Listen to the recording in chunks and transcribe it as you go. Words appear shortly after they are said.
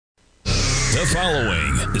The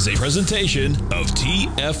following is a presentation of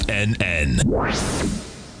TFNN.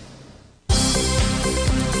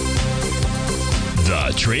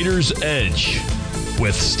 The Trader's Edge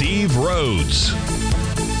with Steve Rhodes.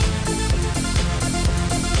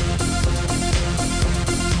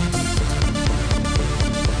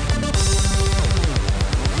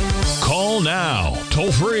 Call now,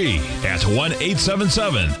 toll free at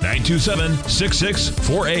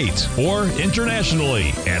 1-877-927-6648 or internationally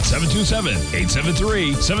at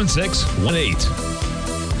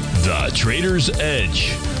 727-873-7618. The Trader's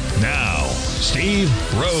Edge. Now, Steve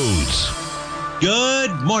Rhodes.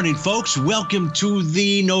 Good morning, folks. Welcome to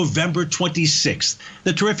the November 26th,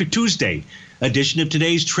 the terrific Tuesday edition of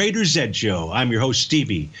today's Trader's Edge Show. I'm your host,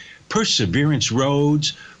 Stevie Perseverance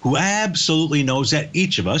Rhodes, who absolutely knows that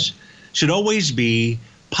each of us should always be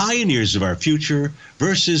pioneers of our future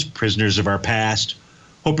versus prisoners of our past.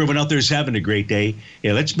 Hope everyone out there is having a great day.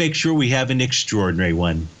 Yeah, let's make sure we have an extraordinary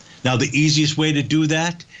one. Now, the easiest way to do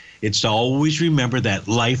that, it's to always remember that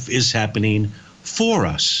life is happening for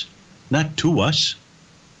us, not to us.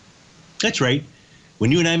 That's right.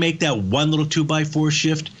 When you and I make that one little 2x4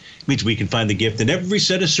 shift, it means we can find the gift in every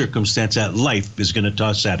set of circumstance that life is going to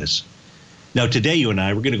toss at us. Now, today, you and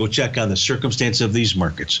I, we're going to go check on the circumstance of these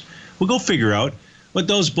markets. We'll go figure out what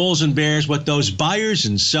those bulls and bears, what those buyers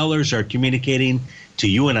and sellers are communicating to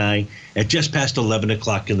you and I at just past 11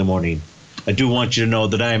 o'clock in the morning. I do want you to know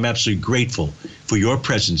that I am absolutely grateful for your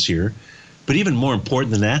presence here. But even more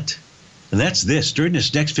important than that, and that's this, during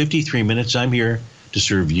this next 53 minutes, I'm here to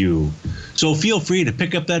serve you. So feel free to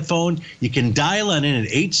pick up that phone. You can dial on in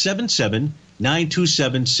at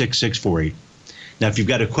 877-927-6648. Now, if you've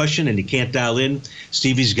got a question and you can't dial in,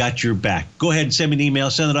 Stevie's got your back. Go ahead and send me an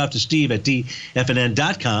email. Send it off to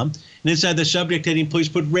steve@tfnn.com. And inside the subject heading, please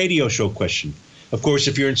put radio show question. Of course,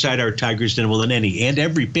 if you're inside our Tigers, then well, then any and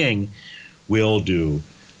every ping will do.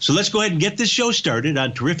 So let's go ahead and get this show started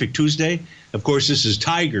on Terrific Tuesday. Of course, this is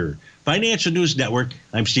Tiger Financial News Network.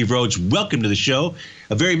 I'm Steve Rhodes. Welcome to the show.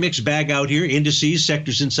 A very mixed bag out here. Indices,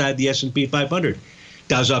 sectors inside the S&P 500.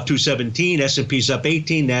 Dow's off 217, S&P's up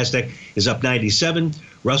 18, NASDAQ is up 97,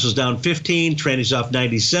 Russell's down 15, Tranny's off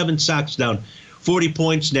 97, SOX down 40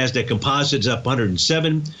 points, NASDAQ Composite's up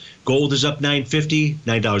 107, gold is up $9.50,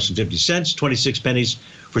 $9.50, 26 pennies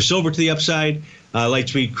for silver to the upside, light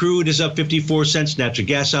sweet crude is up 54 cents, natural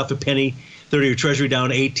gas off a penny, 30-year Treasury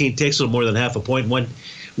down 18 ticks, a little more than half a point, one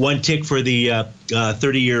tick for the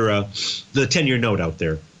 30-year, the 10-year note out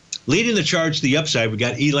there. Leading the charge to the upside, we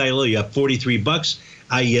got Eli Lilly up 43 bucks.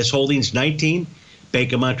 IES Holdings 19,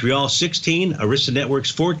 Bank of Montreal 16, Arista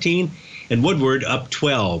Networks 14, and Woodward up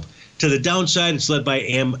 12. To the downside, it's led by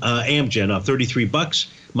Amgen off 33 bucks.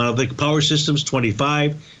 Monolithic Power Systems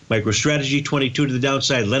 25, MicroStrategy 22 to the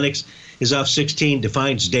downside. Lennox is off 16.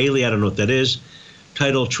 Defiance Daily, I don't know what that is.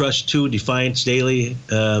 Title Trust 2, Defiance Daily.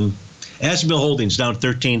 Asmil Holdings down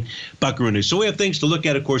 13, Buckaroo. So we have things to look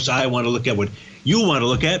at. Of course, I want to look at what you want to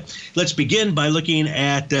look at. Let's begin by looking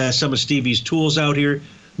at some of Stevie's tools out here.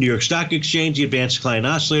 New York Stock Exchange, the advanced client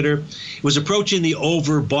oscillator. It was approaching the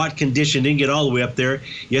overbought condition, didn't get all the way up there.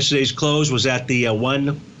 Yesterday's close was at the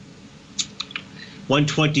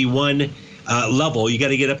 121 level. You got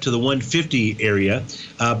to get up to the 150 area.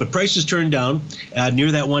 But prices turned down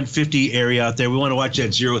near that 150 area out there. We want to watch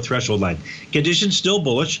that zero threshold line. Conditions still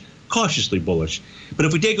bullish. Cautiously bullish. But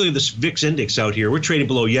if we take a look at this VIX index out here, we're trading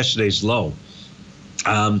below yesterday's low.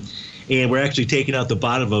 And we're actually taking out the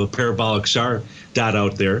bottom of a parabolic SAR dot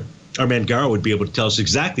out there. Our man Garo would be able to tell us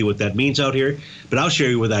exactly what that means out here, but I'll show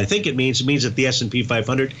you what I think it means. It means that the S&P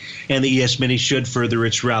 500 and the ES Mini should further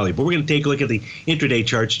its rally. But we're going to take a look at the intraday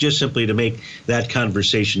charts just simply to make that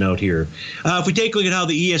conversation out here. If we take a look at how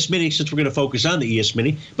the ES Mini, since we're going to focus on the ES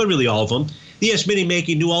Mini, but really all of them, the ES Mini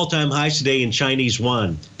making new all-time highs today in Chinese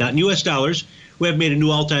yuan, not in U.S. dollars. We have made a new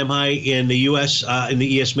all-time high in the U.S. In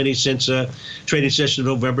the ES Mini since trading session of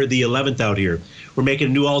November the 11th out here. We're making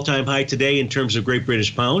a new all-time high today in terms of Great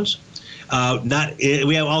British pounds.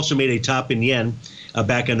 We have also made a top in yen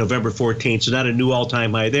back on November 14th, so not a new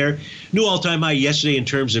all-time high there. New all-time high yesterday in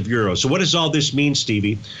terms of euros. So what does all this mean,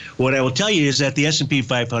 Stevie? What I will tell you is that the S&P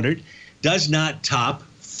 500 does not top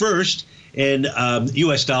first in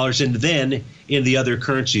U.S. dollars and then in the other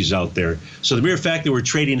currencies out there. So the mere fact that we're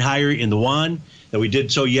trading higher in the yuan, that we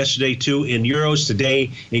did so yesterday too in euros,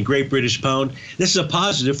 today in Great British pound, this is a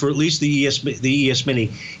positive for at least the ES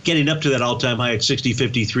Mini getting up to that all-time high at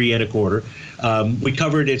 60.53 and a quarter. We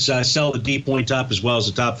covered its sell the D point top as well as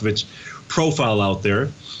the top of its profile out there.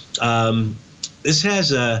 This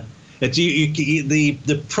has a It's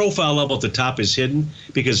the profile level at the top is hidden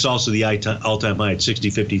because it's also the all-time high at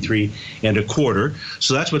 60.53 and a quarter.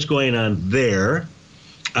 So that's what's going on there.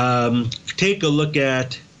 Take a look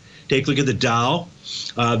at the Dow,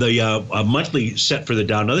 the monthly set for the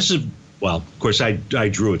Dow. Now this is, well, of course I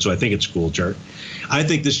drew it, so I think it's a cool chart. I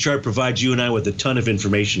think this chart provides you and I with a ton of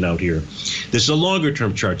information out here. This is a longer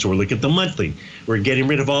term chart, so we're looking at the monthly. We're getting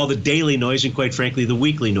rid of all the daily noise and, quite frankly, the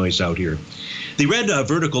weekly noise out here. The red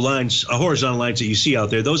vertical lines, horizontal lines that you see out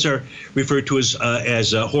there, those are referred to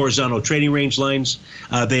as horizontal trading range lines.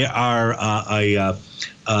 They are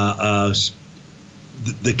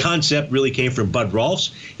the concept really came from Bud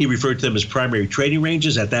Rolfs. He referred to them as primary trading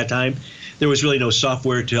ranges at that time. There was really no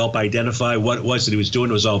software to help identify what it was that he was doing.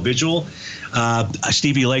 It was all visual.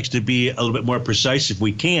 Stevie likes to be a little bit more precise if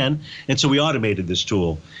we can, and so we automated this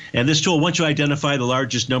tool. And this tool, once you identify the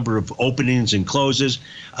largest number of openings and closes,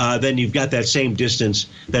 then you've got that same distance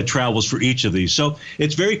that travels for each of these. So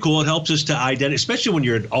it's very cool. It helps us to identify, especially when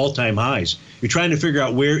you're at all-time highs. You're trying to figure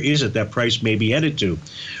out where is it that price may be headed to.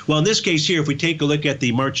 Well, in this case here, if we take a look at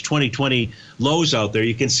the March 2020 lows out there,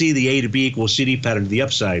 you can see the A to B equals CD pattern to the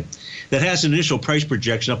upside. That has an initial price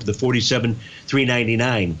projection up to the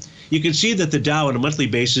 47,399. You can see that the Dow on a monthly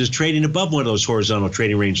basis is trading above one of those horizontal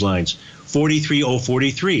trading range lines,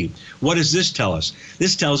 43,043. What does this tell us?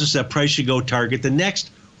 This tells us that price should go target the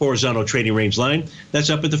next horizontal trading range line. That's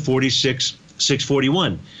up at the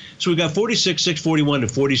 46,641. So we've got 46,641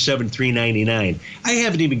 and 47,399. I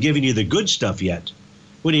haven't even given you the good stuff yet.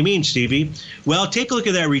 What do you mean, Stevie? Well, take a look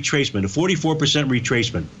at that retracement, a 44%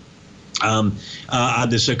 retracement. On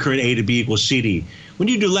this current A to B equals CD. When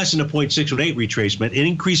you do less than a 0.618 retracement, it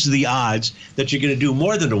increases the odds that you're going to do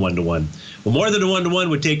more than a 1-to-1. Well, more than a 1-to-1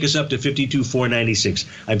 would take us up to 52,496.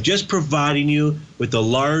 I'm just providing you with a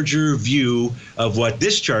larger view of what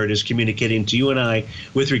this chart is communicating to you and I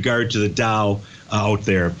with regard to the Dow out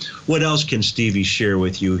there. What else can Stevie share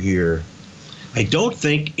with you here? I don't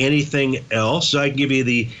think anything else. I can give you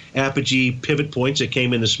the Apogee pivot points that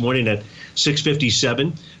came in this morning at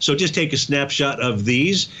 6:57. So just take a snapshot of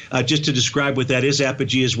these just to describe what that is.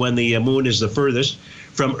 Apogee is when the moon is the furthest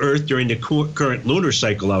from Earth during the current lunar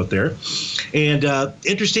cycle out there. And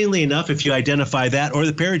interestingly enough, if you identify that or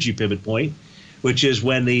the perigee pivot point, which is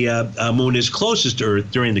when the moon is closest to Earth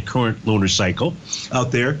during the current lunar cycle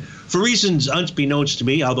out there, for reasons unbeknownst to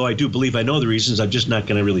me, although I do believe I know the reasons, I'm just not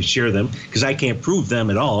going to really share them because I can't prove them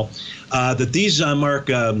at all, that these mark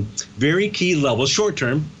very key levels, short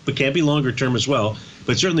term, but can be longer term as well,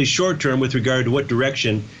 but certainly short term with regard to what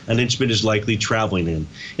direction an instrument is likely traveling in.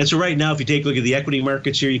 And so right now, if you take a look at the equity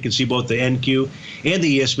markets here, you can see both the NQ and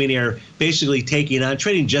the ES-mini are basically taking on,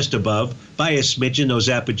 trading just above by a smidgen, those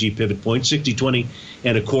Apogee pivot points, 60.20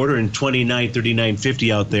 and a quarter and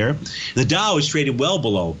 29.39.50 out there. The Dow is trading well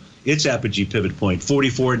below its Apogee pivot point,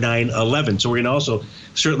 44,911. So we're going to also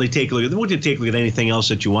certainly take a look at, we're going to take a look at anything else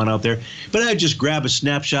that you want out there. But I'd just grab a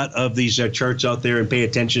snapshot of these charts out there and pay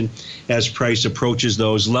attention as price approaches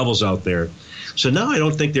those levels out there. So now I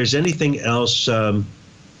don't think there's anything else. Let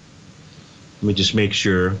me just make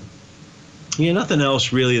sure. Yeah, nothing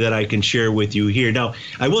else really that I can share with you here. Now,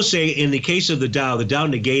 I will say in the case of the Dow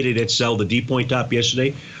negated its sell the D point top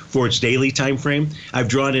yesterday for its daily time frame. I've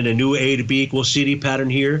drawn in a new A to B equals CD pattern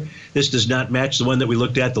here. This does not match the one that we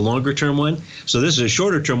looked at, the longer term one. So this is a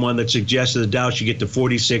shorter term one that suggests that the Dow should get to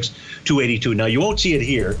 46,282. Now, you won't see it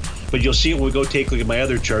here, but you'll see it when we go take a look at my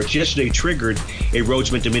other charts. Yesterday triggered a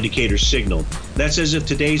Rhodes Momentum Indicator signal. That says if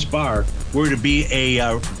today's bar were to be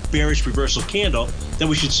a bearish reversal candle, then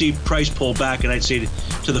we should see price pull back, and I'd say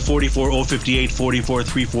to the 44,058,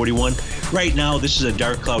 44,341. Right now, this is a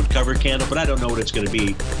dark cloud cover candle, but I don't know what it's going to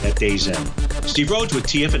be at day's end. Steve Rhodes with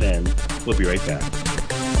TFNN. We'll be right back.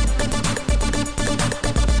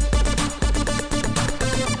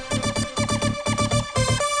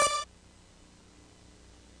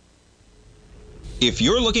 If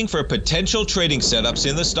you're looking for potential trading setups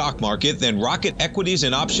in the stock market, then Rocket Equities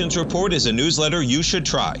and Options Report is a newsletter you should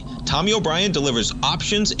try. Tommy O'Brien delivers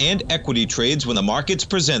options and equity trades when the markets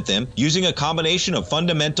present them using a combination of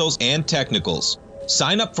fundamentals and technicals.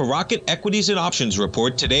 Sign up for Rocket Equities and Options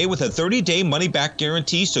Report today with a 30-day money-back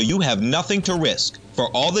guarantee so you have nothing to risk.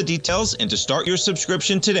 For all the details and to start your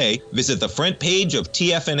subscription today, visit the front page of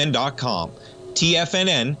TFNN.com.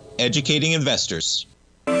 TFNN, educating investors.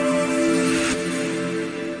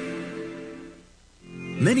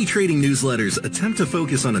 Many trading newsletters attempt to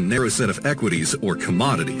focus on a narrow set of equities or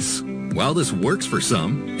commodities. While this works for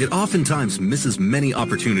some, it oftentimes misses many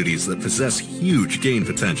opportunities that possess huge gain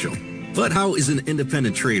potential. But how is an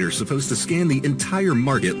independent trader supposed to scan the entire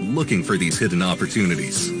market looking for these hidden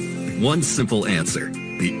opportunities? One simple answer: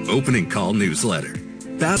 the Opening Call newsletter.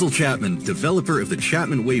 Basil Chapman, developer of the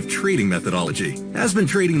Chapman Wave trading methodology, has been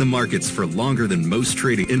trading the markets for longer than most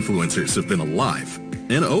trading influencers have been alive.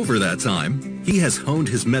 And over that time, he has honed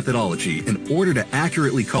his methodology in order to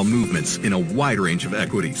accurately call movements in a wide range of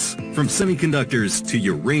equities, from semiconductors to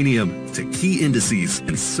uranium to key indices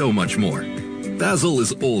and so much more. Basil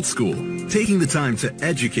is old school, taking the time to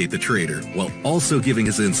educate the trader while also giving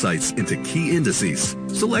his insights into key indices,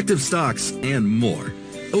 selective stocks, and more.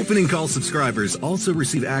 Opening Call subscribers also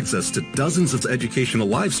receive access to dozens of educational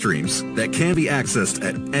live streams that can be accessed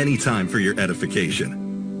at any time for your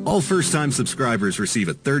edification. All first-time subscribers receive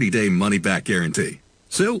a 30-day money-back guarantee.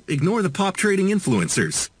 So ignore the pop trading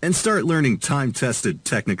influencers and start learning time-tested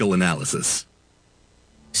technical analysis.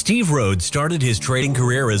 Steve Rhodes started his trading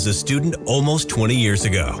career as a student almost 20 years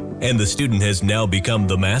ago, and the student has now become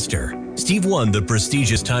the master. Steve won the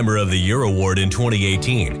prestigious Timer of the Year award in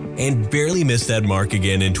 2018 and barely missed that mark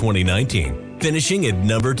again in 2019, finishing at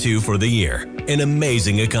number 2 for the year. An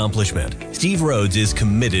amazing accomplishment. Steve Rhodes is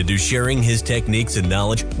committed to sharing his techniques and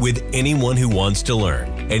knowledge with anyone who wants to learn,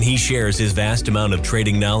 and he shares his vast amount of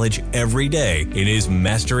trading knowledge every day in his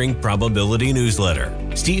Mastering Probability newsletter.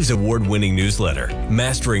 Steve's award-winning newsletter,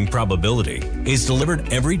 Mastering Probability, is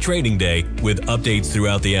delivered every trading day with updates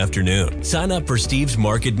throughout the afternoon. Sign up for Steve's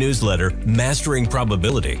market newsletter, Mastering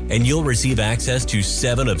Probability, and you'll receive access to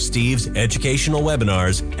 7 of Steve's educational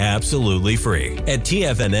webinars absolutely free. At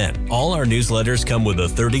TFNN, all our newsletters come with a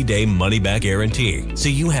 30-day money-back guarantee, so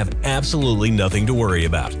you have absolutely nothing to worry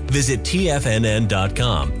about. Visit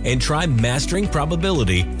TFNN.com and try Mastering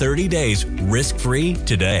Probability 30 days risk-free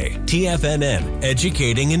today. TFNN,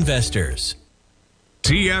 educating investors.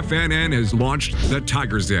 TFNN has launched the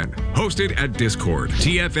Tiger's Den, hosted at Discord.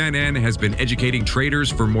 TFNN has been educating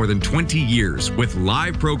traders for more than 20 years with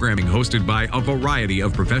live programming hosted by a variety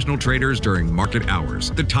of professional traders during market hours.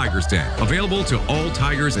 The Tiger's Den, available to all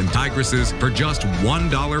tigers and tigresses for just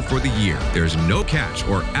 $1 for the year. There's no catch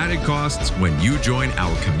or added costs when you join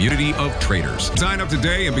our community of traders. Sign up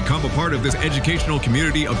today and become a part of this educational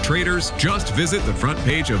community of traders. Just visit the front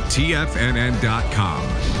page of TFNN.com.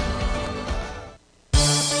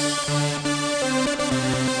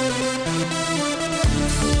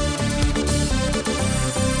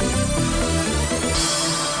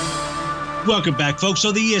 Welcome back, folks.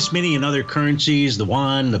 So the ES Mini and other currencies, the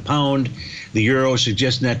won, the pound, the euro,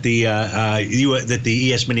 suggesting that the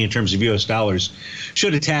ES Mini in terms of U.S. dollars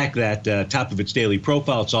should attack that top of its daily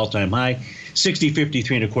profile, its all-time high, 60.53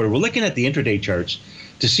 1/4. We're looking at the intraday charts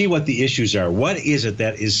to see what the issues are. What is it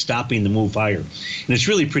that is stopping the move higher? And it's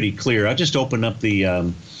really pretty clear. I'll just open up the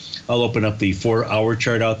I'll open up the 4-hour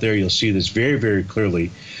chart out there. You'll see this very, very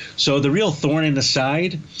clearly. So the real thorn in the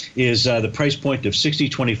side is the price point of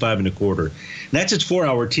 60.25 1/4. And that's its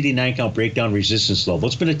 4-hour TD9 count breakdown resistance level.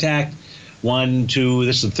 It's been attacked 1, 2.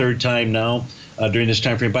 This is the third time now during this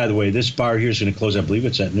time frame. By the way, this bar here is going to close. I believe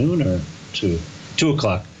it's at noon or 2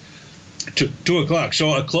 o'clock. 2 o'clock.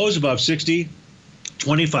 So a close above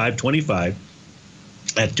 60.25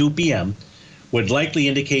 at 2 p.m. would likely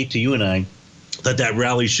indicate to you and I that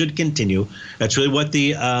rally should continue. That's really what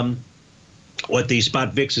the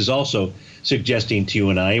spot VIX is also suggesting to you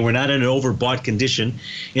and I. We're not in an overbought condition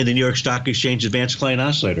in the New York Stock Exchange Advanced Client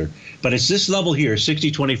Oscillator. But it's this level here,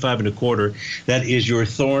 60.25 1/4, that is your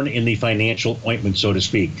thorn in the financial ointment, so to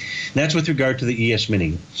speak. And that's with regard to the ES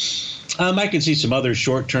Mini. I can see some other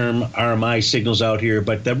short-term RMI signals out here,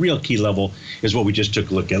 but the real key level is what we just took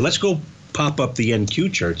a look at. Let's go pop up the NQ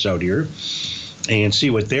charts out here and see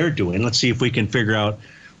what they're doing. Let's see if we can figure out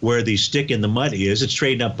where the stick in the mud is. It's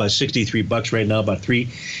trading up by $63 right now, about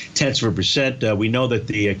 0.3%. We know that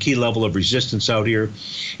the key level of resistance out here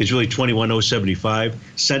is really 21,075,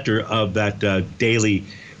 center of that daily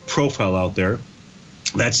profile out there.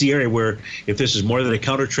 That's the area where, if this is more than a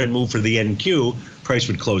counter trend move for the NQ, price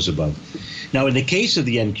would close above. Now, in the case of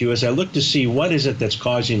the NQ, as I look to see what is it that's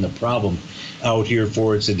causing the problem out here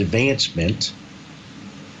for its advancement,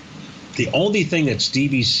 the only thing that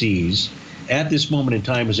Stevie sees at this moment in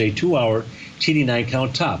time is a 2-hour TD9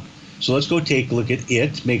 count top. So let's go take a look at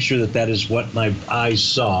it, make sure that that is what my eyes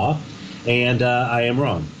saw, and I am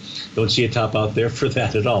wrong. Don't see a top out there for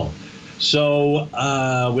that at all. So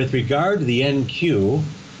with regard to the NQ,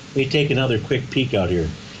 let me take another quick peek out here.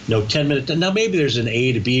 No, 10-minute. Now maybe there's an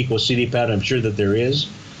A to B equals CD pattern. I'm sure that there is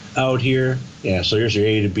out here. Yeah, so here's your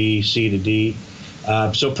A to B, C to D.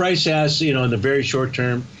 So price has, in the very short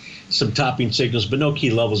term, some topping signals, but no key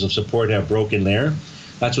levels of support have broken there.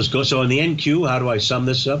 That's what's going. So in the NQ, how do I sum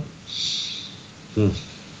this up?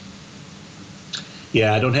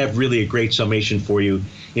 Yeah, I don't have really a great summation for you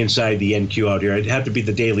inside the NQ out here. It'd have to be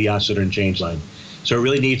the daily oscillator and change line So it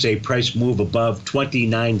really needs a price move above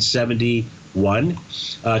 2971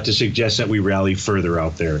 to suggest that we rally further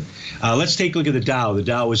out there. Let's take a look at the Dow. The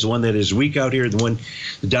Dow is the one that is weak out here. The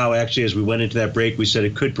Dow actually, as we went into that break, we said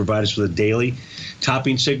it could provide us with a daily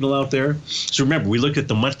topping signal out there. So remember, we looked at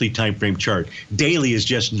the monthly time frame chart. Daily is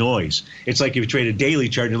just noise. It's like if you trade a daily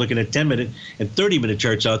chart and you're looking at 10-minute and 30-minute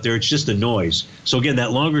charts out there, it's just a noise. So again,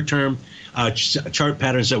 that longer term chart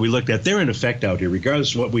patterns that we looked at, they're in effect out here,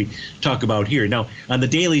 regardless of what we talk about here. Now, on the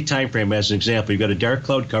daily time frame, as an example, you've got a dark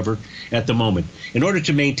cloud cover at the moment. In order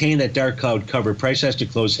to maintain that dark cloud cover, price has to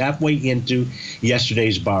close halfway into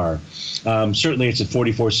yesterday's bar. Certainly, it's at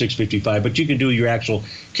 44,655, but you can do your actual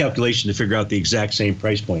calculation to figure out the exact same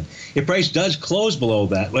price point. If price does close below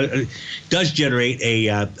that, does generate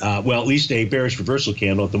at least a bearish reversal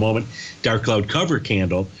candle at the moment, dark cloud cover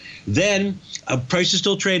candle, then price is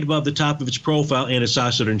still traded above the top of its profile and its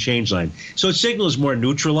oscillator and change line. So its signal is more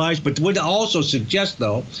neutralized, but would also suggest,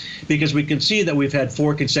 though, because we can see that we've had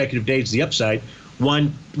 4 consecutive days to the upside,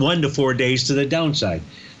 1 to 4 days to the downside.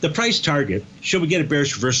 The price target, should we get a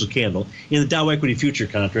bearish reversal candle, in the Dow equity future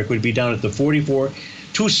contract would be down at the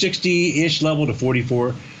 44,260-ish level to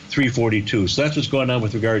 44,342. So that's what's going on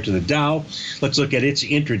with regard to the Dow. Let's look at its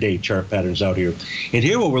intraday chart patterns out here. And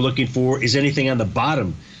here what we're looking for is anything on the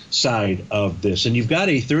bottom side of this. And you've got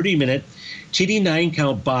a 30-minute TD9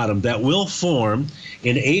 count bottom that will form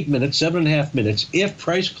in 8 minutes, 7.5 minutes, if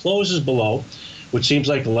price closes below, which seems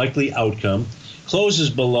like the likely outcome, closes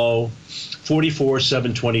below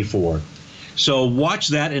 44,724. So watch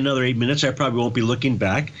that in another 8 minutes. I probably won't be looking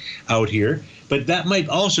back out here, but that might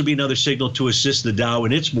also be another signal to assist the Dow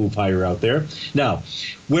in its move higher out there. Now,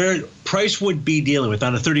 where price would be dealing with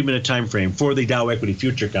on a 30-minute time frame for the Dow equity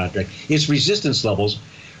future contract, its resistance levels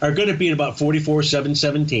are going to be at about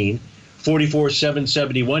 44,717,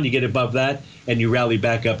 44,771. You get above that, and you rally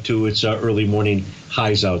back up to its early morning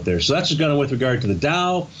highs out there. So that's what's going on with regard to the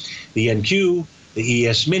Dow, the NQ, the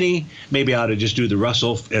ES Mini. Maybe I ought to just do the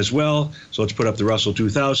Russell as well. So let's put up the Russell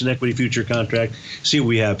 2000 equity future contract. See what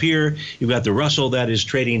we have here. You've got the Russell that is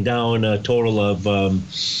trading down a total of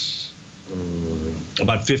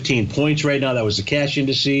about 15 points right now. That was the cash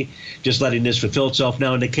indice, just letting this fulfill itself.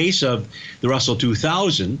 Now, in the case of the Russell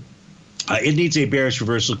 2000, it needs a bearish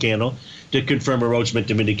reversal candle to confirm a Rhodes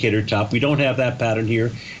momentum indicator top. We don't have that pattern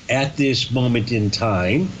here at this moment in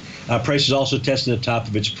time. Price is also testing the top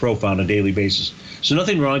of its profile on a daily basis. So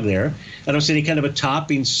nothing wrong there. I don't see any kind of a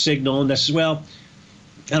topping signal. And I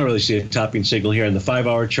don't really see a topping signal here on the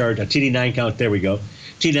 5-hour chart. A TD9 count, there we go.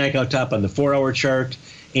 TD9 count top on the 4-hour chart.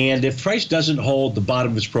 And if price doesn't hold the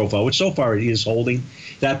bottom of its profile, which so far it is holding,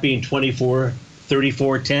 that being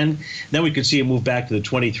 24.3410, then we could see it move back to the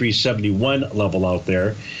 23.71 level out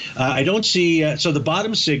there. I don't see, so the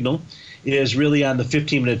bottom signal is really on the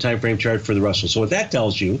 15-minute time frame chart for the Russell. So what that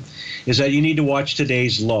tells you is that you need to watch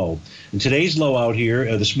today's low. And today's low out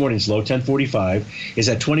here, this morning's low, 1045, is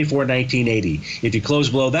at 24.1980. If you close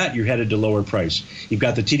below that, you're headed to lower price. You've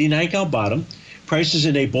got the TD9 count bottom. Price is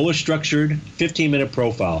in a bullish structured 15-minute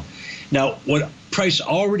profile. Now, what price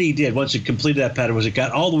already did once it completed that pattern was it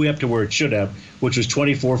got all the way up to where it should have, which was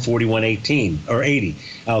 24.4118 or 80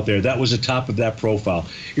 out there. That was the top of that profile.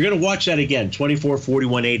 You're going to watch that again,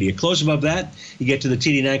 24.4180. You close above that, you get to the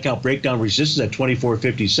TD9 count breakdown resistance at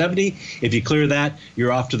 24.5070. If you clear that,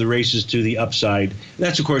 you're off to the races to the upside.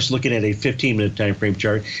 That's, of course, looking at a 15-minute time frame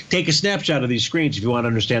chart. Take a snapshot of these screens if you want to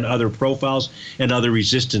understand other profiles and other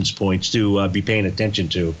resistance points to be paying attention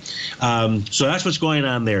to. So that's what's going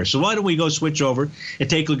on there. So why don't we go switch over and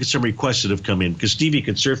take a look at some requests that have come in, because Stevie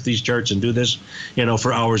could surf these charts and do this,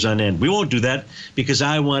 for hours on end. We won't do that because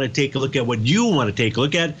I want to take a look at what you want to take a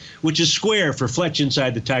look at, which is Square for Fletch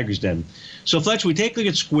inside the Tiger's Den. So Fletch, we take a look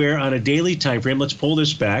at Square on a daily time frame. Let's pull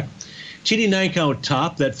this back. TD9 count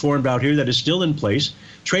top that formed out here that is still in place.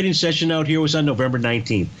 Trading session out here was on November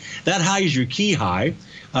 19th. That high is your key high.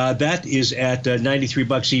 That is at 93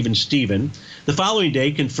 bucks even Steven. The following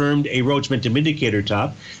day confirmed a Rhodes momentum indicator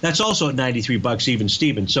top. That's also at 93 bucks even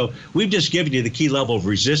Steven. So we've just given you the key level of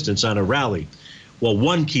resistance on a rally. Well,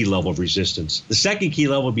 one key level of resistance. The second key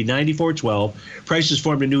level would be 94.12. Price has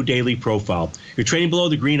formed a new daily profile. You're trading below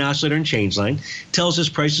the green oscillator and change line. Tells us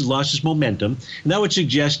price has lost its momentum. And that would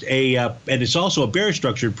suggest and it's also a bearish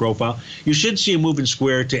structured profile. You should see a move in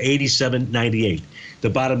Square to 87.98. the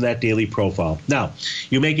bottom of that daily profile. Now,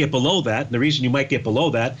 you may get below that. And the reason you might get below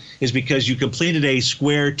that is because you completed a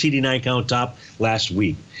square TD9 count top last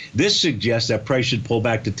week. This suggests that price should pull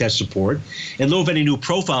back to test support. In lieu of any new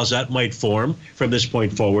profiles that might form from this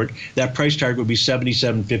point forward, that price target would be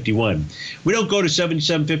 77.51. We don't go to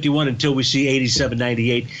 77.51 until we see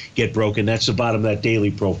 87.98 get broken. That's the bottom of that daily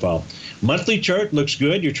profile. Monthly chart looks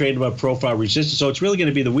good. You're trading about profile resistance. So it's really going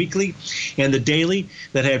to be the weekly and the daily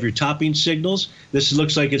that have your topping signals. This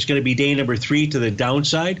looks like it's going to be day number 3 to the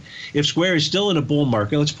downside. If Square is still in a bull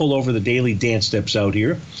market, let's pull over the daily dance steps out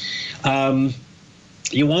here.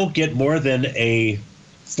 You won't get more than a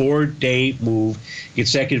 4-day move,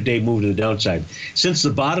 consecutive day move to the downside. Since the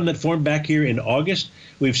bottom that formed back here in August,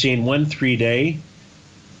 we've seen 1 3-day,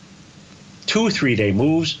 2 3-day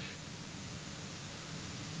moves,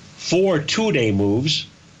 4 2-day moves,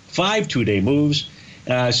 5 2-day moves.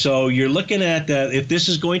 So you're looking at if this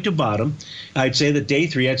is going to bottom, I'd say that day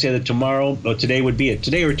 3, I'd say that tomorrow, or today would be it,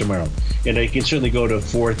 today or tomorrow. And you can certainly go to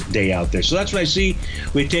 4th day out there. So that's what I see.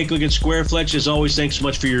 We take a look at Square Fletch. As always, thanks so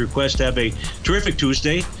much for your request. Have a terrific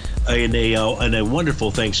Tuesday and a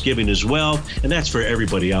wonderful Thanksgiving as well. And that's for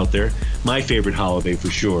everybody out there. My favorite holiday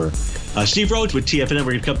for sure. Steve Rhodes with TFNN.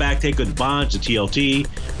 We're going to come back, take a look at bonds, the TLT,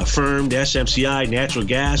 Affirmed, SMCI, Natural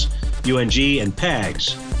Gas, UNG, and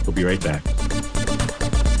PAGS. We'll be right back.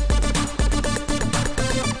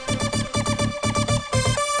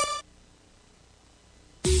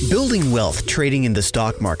 Building wealth trading in the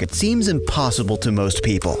stock market seems impossible to most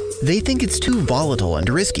people. They think it's too volatile and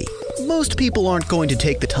risky. Most people aren't going to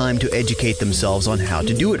take the time to educate themselves on how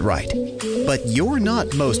to do it right. But you're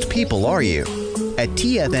not most people, are you? At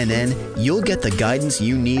TFNN, you'll get the guidance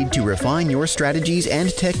you need to refine your strategies and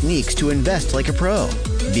techniques to invest like a pro.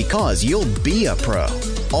 Because you'll be a pro.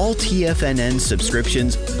 All TFNN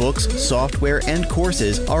subscriptions, books, software, and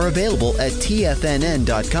courses are available at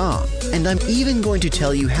TFNN.com. And I'm even going to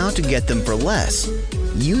tell you how to get them for less.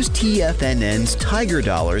 Use TFNN's Tiger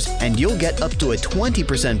Dollars and you'll get up to a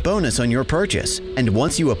 20% bonus on your purchase. And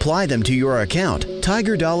once you apply them to your account,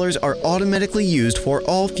 Tiger Dollars are automatically used for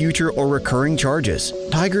all future or recurring charges.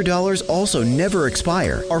 Tiger Dollars also never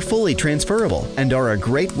expire, are fully transferable, and are a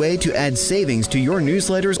great way to add savings to your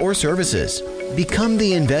newsletters or services. Become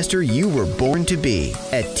the investor you were born to be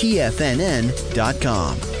at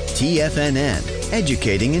TFNN.com. TFNN,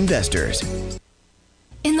 educating investors.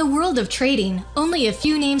 In the world of trading, only a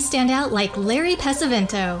few names stand out like Larry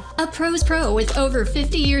Pesavento, a pro's pro with over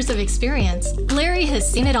 50 years of experience. Larry has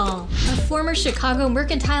seen it all. A former Chicago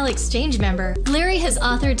Mercantile Exchange member, Larry has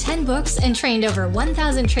authored 10 books and trained over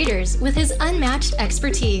 1,000 traders with his unmatched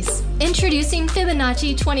expertise. Introducing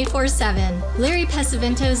Fibonacci 24/7, Larry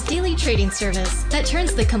Pesavento's daily trading service that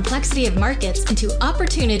turns the complexity of markets into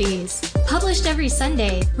opportunities. Published every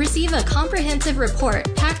Sunday, receive a comprehensive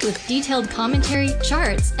report packed with detailed commentary,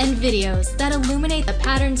 charts, and videos that illuminate the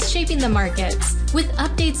patterns shaping the markets, with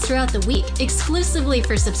updates throughout the week exclusively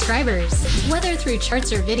for subscribers. Whether through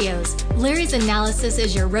charts or videos, Larry's analysis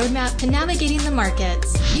is your roadmap to navigating the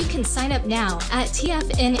markets. You can sign up now at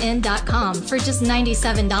TFNN.com for just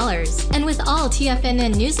 $97. And with all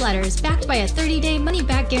TFNN newsletters backed by a 30-day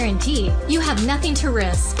money-back guarantee, you have nothing to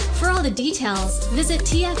risk. For all the details, visit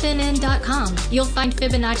TFNN.com. You'll find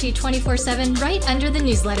Fibonacci 24/7 right under the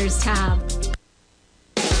newsletters tab.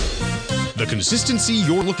 The consistency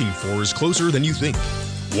you're looking for is closer than you think.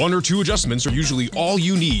 1 or 2 adjustments are usually all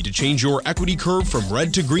you need to change your equity curve from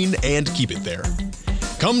red to green and keep it there.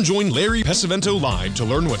 Come join Larry Pesavento live to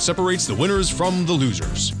learn what separates the winners from the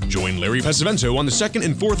losers. Join Larry Pesavento on the 2nd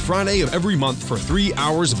and 4th Friday of every month for 3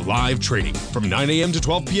 hours of live trading from 9 a.m. to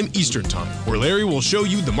 12 p.m. Eastern Time, where Larry will show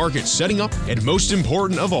you the market setting up and, most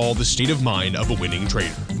important of all, the state of mind of a winning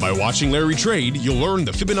trader. By watching Larry trade, you'll learn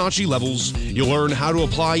the Fibonacci levels, you'll learn how to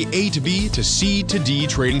apply A to B to C to D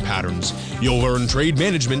trading patterns, you'll learn trade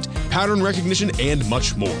management, pattern recognition, and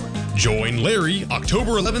much more. Join Larry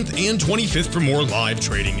October 11th and 25th for more live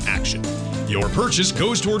trading action. Your purchase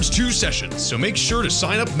goes towards 2 sessions, so make sure to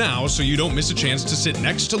sign up now so you don't miss a chance to sit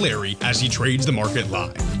next to Larry as he trades the market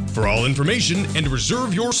live. For all information and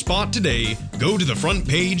reserve your spot today, go to the front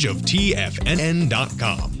page of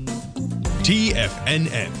TFNN.com.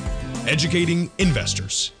 TFNN, educating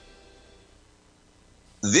investors.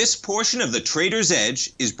 This portion of the Trader's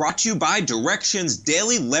Edge is brought to you by Direxion's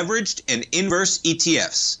daily leveraged and inverse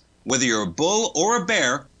ETFs. Whether you're a bull or a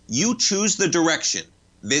bear, you choose the direction.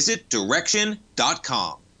 Visit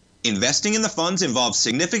Direxion.com. Investing in the funds involves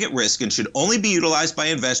significant risk and should only be utilized by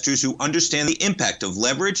investors who understand the impact of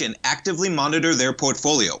leverage and actively monitor their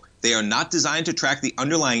portfolio. They are not designed to track the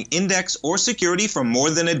underlying index or security for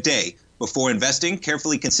more than a day. Before investing,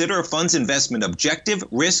 carefully consider a fund's investment objective,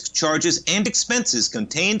 risk, charges, and expenses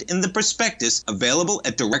contained in the prospectus available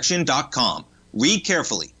at Direxion.com. Read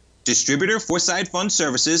carefully. Distributor Foreside Fund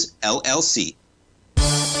Services, LLC.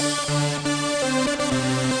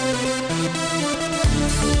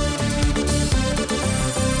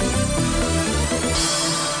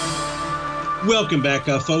 Welcome back,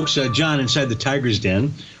 folks. John inside the Tiger's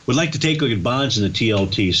Den would like to take a look at bonds in the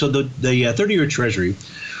TLT. So the 30-year Treasury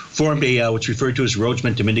formed a what's referred to as Rhodes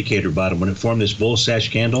Momentum Indicator bottom when it formed this bull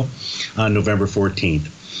sash candle on November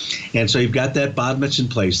 14th. And so you've got that bottom that's in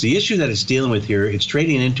place. The issue that it's dealing with here, it's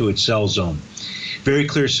trading into its sell zone. Very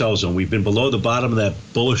clear sell zone. We've been below the bottom of that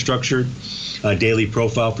bullish structured daily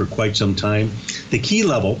profile for quite some time. The key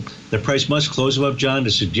level, the price must close above, John,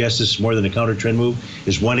 to suggest this is more than a counter trend move,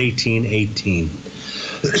 is 118.18.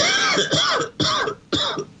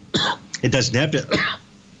 It doesn't have to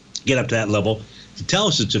get up to that level to tell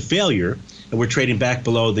us it's a failure, and we're trading back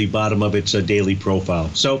below the bottom of its daily profile.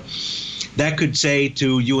 So that could say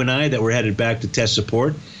to you and I that we're headed back to test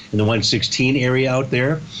support in the 116 area out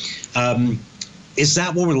there. Is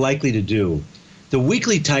that what we're likely to do? The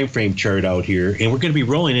weekly time frame chart out here, and we're going to be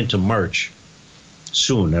rolling into March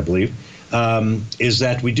soon, I believe, is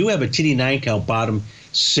that we do have a TD9 count bottom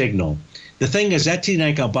signal. The thing is that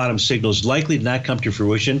TD9 count bottom signal is likely to not come to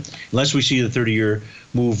fruition unless we see the 30-year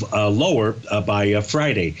move lower by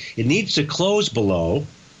Friday. It needs to close below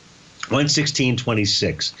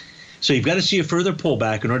 116.26. So you've got to see a further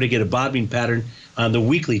pullback in order to get a bottoming pattern on the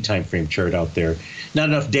weekly time frame chart out there. Not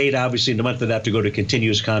enough data, obviously, in the month I'd have to go to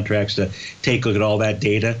continuous contracts to take a look at all that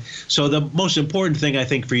data. So the most important thing I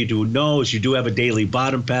think for you to know is you do have a daily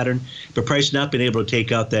bottom pattern, but price not been able to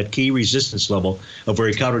take out that key resistance level of where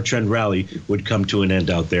a counter trend rally would come to an end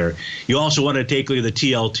out there. You also want to take a look at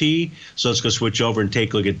the TLT. So let's go switch over and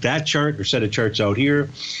take a look at that chart or set of charts out here.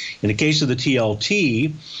 In the case of the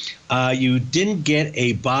TLT, you didn't get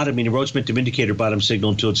a bottoming, a Rhodes Momentum Indicator bottom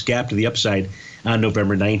signal until it's gapped to the upside on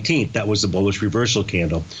November 19th. That was the bullish reversal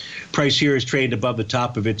candle. Price here is trading above the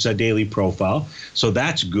top of its daily profile, so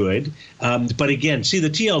that's good. But again, see the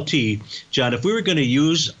TLT, John, if we were going to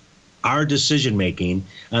use our decision making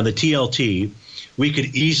on the TLT, we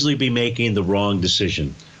could easily be making the wrong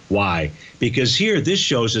decision. Why? Because here, this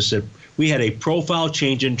shows us that we had a profile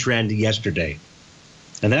change in trend yesterday.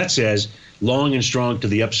 And that says long and strong to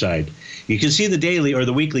the upside. You can see the daily or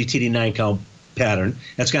the weekly TD9 count pattern.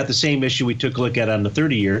 That's got the same issue we took a look at on the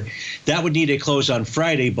 30-year. That would need a close on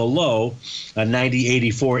Friday below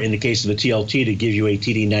 90.84 in the case of the TLT to give you a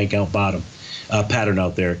TD9 count bottom pattern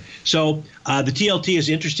out there. So the TLT is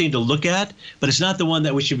interesting to look at, but it's not the one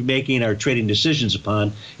that we should be making our trading decisions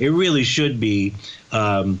upon. It really should be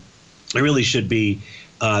the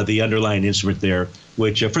underlying instrument there,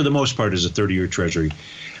 which for the most part is a 30-year Treasury.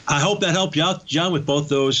 I hope that helped you out, John, with both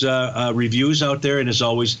those reviews out there. And as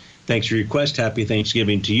always, thanks for your request. Happy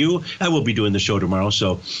Thanksgiving to you. I will be doing the show tomorrow,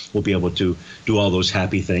 so we'll be able to do all those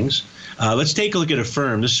happy things. Let's take a look at a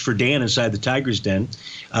firm. This is for Dan inside the Tiger's Den.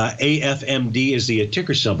 AFMD is the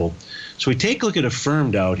ticker symbol. So we take a look at a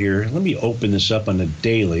firm out here. Let me open this up on the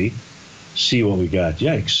daily, see what we got.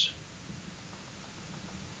 Yikes.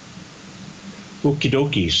 Okie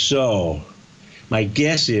dokie. So my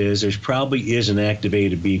guess is there's probably is an active A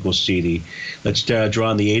to B equals CD. Let's draw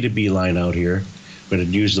on the A to B line out here. We're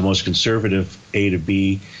going to use the most conservative A to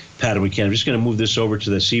B pattern we can. I'm just going to move this over to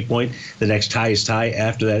the C point. The next highest high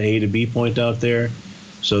after that A to B point out there.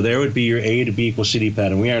 So there would be your A to B equals CD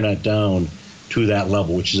pattern. We are not down to that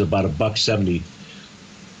level, which is about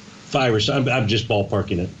 $1.75 or so. I'm just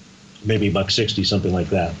ballparking it. Maybe $1.60, something like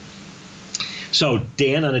that. So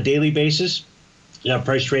Dan, on a daily basis,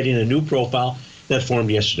 price trading a new profile that formed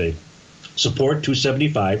yesterday. Support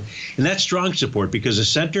 275, and that's strong support because the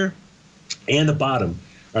center and the bottom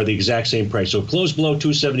are the exact same price. So close below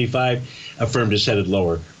 275, a firm just headed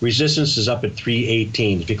lower. Resistance is up at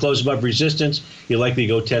 318. If you close above resistance, you're likely to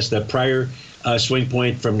go test that prior swing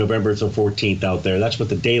point from November the 14th out there. That's what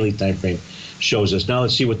the daily time frame shows us. Now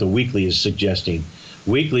let's see what the weekly is suggesting.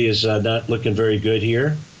 Weekly is not looking very good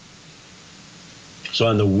here. So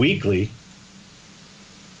on the weekly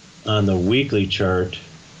chart,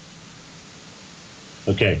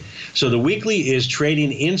 okay, so the weekly is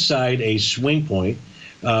trading inside a swing point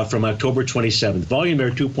from October 27th. Volume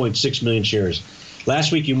there, 2.6 million shares.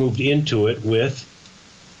 Last week you moved into it with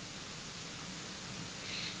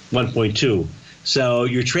 1.2. So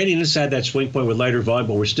you're trading inside that swing point with lighter volume,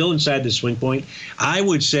 but we're still inside the swing point. I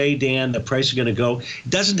would say, Dan, the price is going to go. It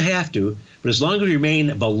doesn't have to, but as long as we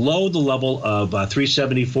remain below the level of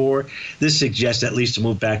 374, this suggests at least to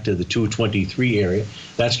move back to the 223 area.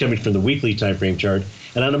 That's coming from the weekly time frame chart.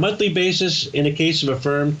 And on a monthly basis, in the case of a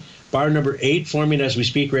firm, bar number 8 forming as we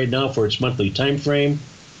speak right now for its monthly time frame.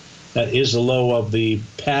 That is the low of the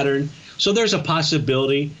pattern. So there's a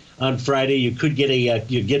possibility. On Friday, you could get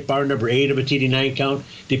you get bar number 8 of a TD9 count.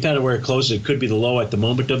 Depending on where it closes, it could be the low at the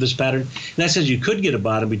moment of this pattern. And that says you could get a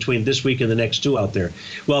bottom between this week and the next 2 out there.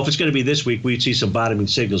 Well, if it's going to be this week, we'd see some bottoming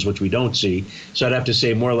signals, which we don't see. So I'd have to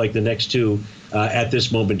say more like the next 2 at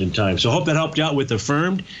this moment in time. So I hope that helped you out with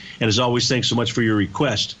Affirmed. And as always, thanks so much for your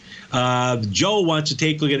request. Joe wants to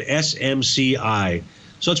take a look at SMCI.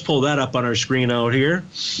 So let's pull that up on our screen out here.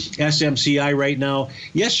 SMCI right now,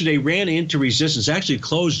 yesterday ran into resistance, actually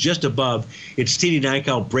closed just above its TD9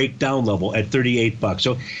 count breakdown level at $38.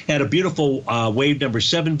 So had a beautiful wave number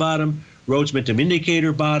 7 bottom, Rhodes Momentum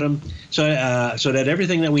Indicator bottom. So that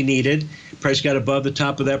everything that we needed. Price got above the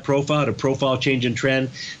top of that profile, a profile change in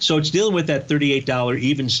trend. So it's dealing with that $38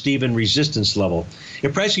 even Steven resistance level.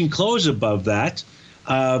 If price can close above that,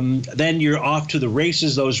 then you're off to the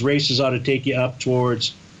races. Those races ought to take you up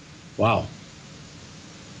towards, wow.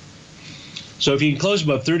 So if you can close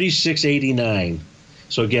above 36.89,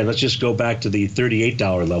 so again, let's just go back to the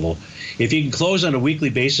 $38 level. If you can close on a weekly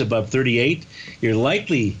basis above 38, you're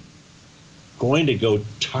likely going to go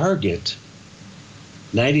target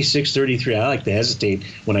 96.33. I like to hesitate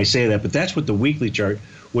when I say that, but that's what the weekly chart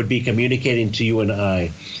would be communicating to you and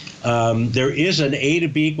I. There is an A to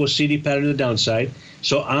B equals CD pattern to the downside.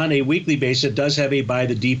 So on a weekly basis, it does have a buy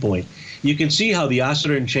the D point. You can see how the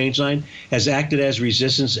oscillator and change line has acted as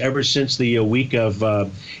resistance ever since the week of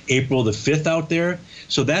April the 5th out there.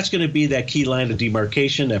 So that's going to be that key line of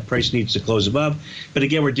demarcation. That price needs to close above. But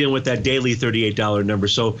again, we're dealing with that daily $38 number.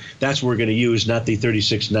 So that's what we're going to use, not the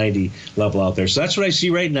 $36.90 level out there. So that's what I see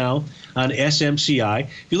right now on SMCI.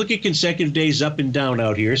 If you look at consecutive days up and down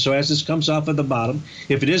out here, so as this comes off of the bottom,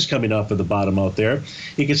 if it is coming off of the bottom out there,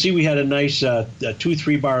 you can see we had a nice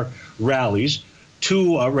 2-3 bar rallies.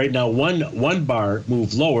 2 right now, one bar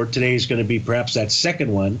move lower. Today is going to be perhaps that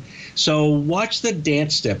second one. So watch the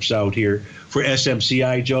dance steps out here for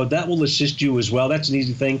SMCI, Joe. That will assist you as well. That's an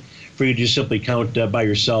easy thing for you to just simply count by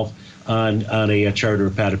yourself on a chart or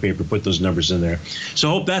a pad of paper. Put those numbers in there. So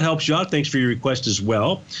I hope that helps you out. Thanks for your request as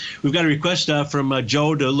well. We've got a request from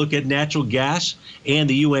Joe to look at natural gas and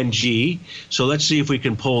the UNG. So let's see if we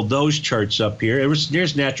can pull those charts up here.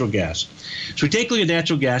 There's natural gas. So we take a look at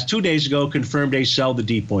natural gas. 2 days ago, confirmed a sell the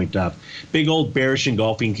D point top. Big old bearish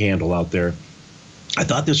engulfing candle out there. I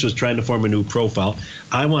thought this was trying to form a new profile.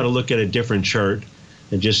 I want to look at a different chart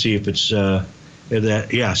and just see if it's that.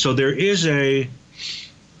 Yeah, so there is a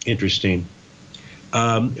interesting.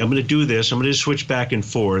 I'm going to do this. I'm going to switch back and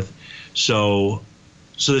forth. So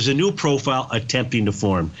there's a new profile attempting to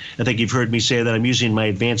form. I think you've heard me say that I'm using my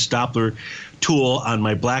advanced Doppler tool on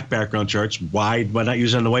my black background charts. Why not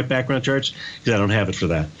use it on the white background charts? Because I don't have it for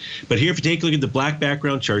that. But here, if you take a look at the black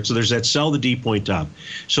background chart, so there's that sell the D point top.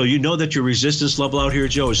 So you know that your resistance level out here,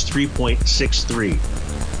 Joe, is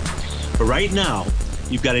 3.63. But right now,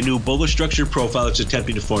 you've got a new bullish structure profile that's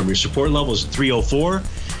attempting to form. Your support level is 304.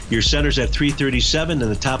 Your center's at 337,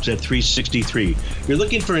 and the top's at 363. You're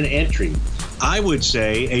looking for an entry. I would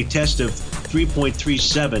say a test of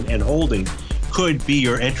 3.37 and holding could be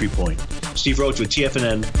your entry point. Steve Rhodes with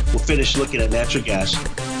TFNN. We'll finish looking at natural gas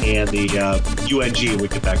and the UNG, and we'll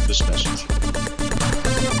get back to this message.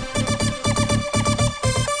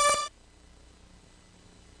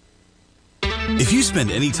 If you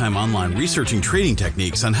spend any time online researching trading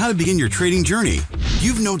techniques on how to begin your trading journey,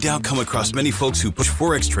 you've no doubt come across many folks who push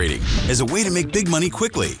Forex trading as a way to make big money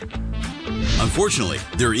quickly. Unfortunately,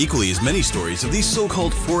 there are equally as many stories of these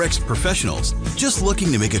so-called Forex professionals just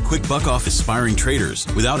looking to make a quick buck off aspiring traders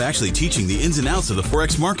without actually teaching the ins and outs of the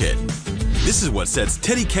Forex market. This is what sets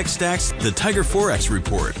Teddy Keckstad's The Tiger Forex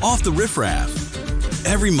Report off the riffraff.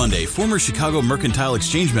 Every Monday, former Chicago Mercantile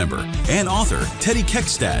Exchange member and author Teddy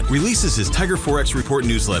Keckstad releases his Tiger Forex Report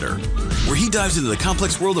newsletter, where he dives into the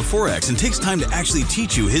complex world of Forex and takes time to actually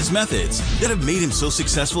teach you his methods that have made him so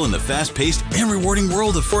successful in the fast-paced and rewarding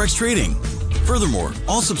world of Forex trading. Furthermore,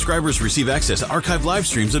 all subscribers receive access to archived live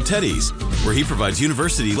streams of Teddy's, where he provides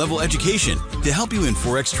university-level education to help you in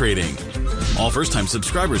Forex trading. All first-time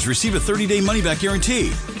subscribers receive a 30-day money-back guarantee.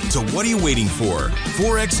 So what are you waiting for?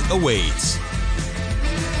 Forex awaits.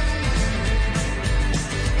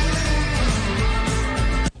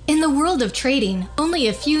 In the world of trading, only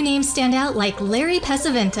a few names stand out like Larry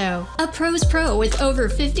Pesavento, a pro's pro with over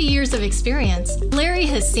 50 years of experience. Larry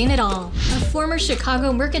has seen it all. A former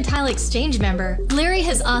Chicago Mercantile Exchange member, Larry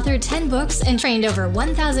has authored 10 books and trained over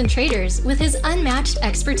 1,000 traders with his unmatched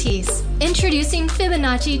expertise. Introducing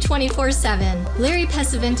Fibonacci 24/7, Larry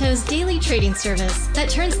Pesavento's daily trading service that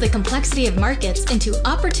turns the complexity of markets into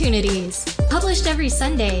opportunities. Published every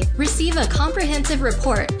Sunday, receive a comprehensive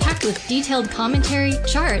report packed with detailed commentary,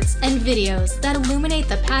 charts, and videos that illuminate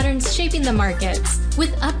the patterns shaping the markets,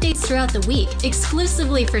 with updates throughout the week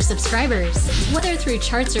exclusively for subscribers. Whether through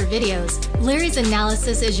charts or videos, Larry's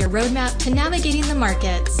analysis is your roadmap to navigating the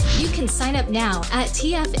markets. You can sign up now at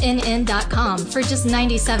TFNN.com for just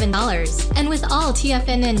 $97. And with all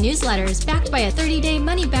TFNN newsletters backed by a 30-day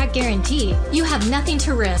money-back guarantee, you have nothing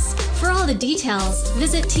to risk. For all the details,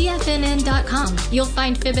 visit TFNN.com. You'll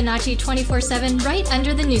find Fibonacci 24/7 right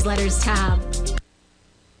under the newsletters tab.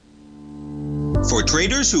 For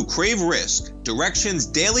traders who crave risk, Direxion's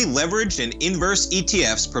daily leveraged and inverse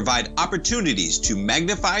ETFs provide opportunities to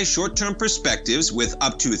magnify short-term perspectives with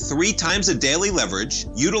up to 3 times a daily leverage,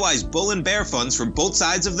 utilize bull and bear funds from both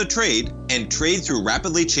sides of the trade, and trade through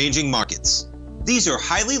rapidly changing markets. These are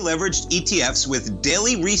highly leveraged ETFs with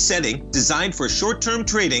daily resetting designed for short-term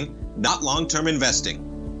trading, not long-term investing.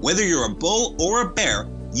 Whether you're a bull or a bear,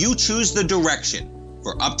 you choose the Direxion.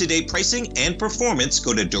 For up-to-date pricing and performance,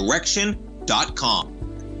 go to Direxion.com.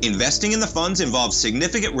 Investing in the funds involves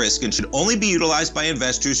significant risk and should only be utilized by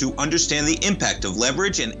investors who understand the impact of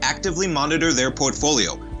leverage and actively monitor their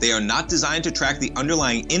portfolio. They are not designed to track the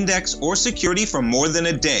underlying index or security for more than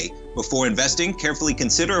a day. Before investing, carefully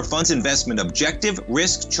consider a fund's investment objective,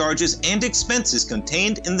 risk, charges, and expenses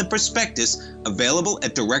contained in the prospectus available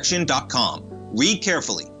at Direxion.com. Read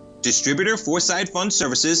carefully. Distributor Foreside Fund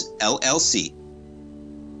Services, LLC.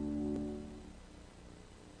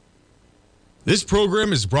 This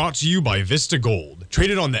program is brought to you by Vista Gold,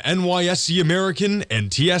 traded on the NYSE American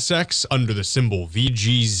and TSX under the symbol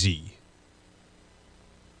VGZ.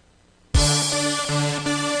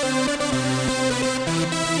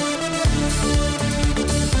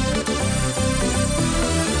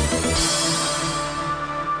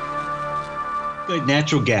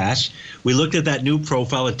 Natural gas. We looked at that new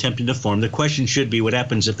profile attempting to form. The question should be, what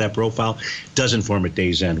happens if that profile doesn't form at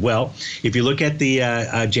day's end? Well, if you look at the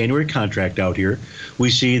January contract out here,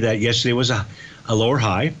 we see that yesterday was a lower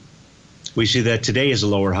high. We see that today is a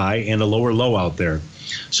lower high and a lower low out there.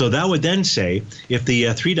 So that would then say if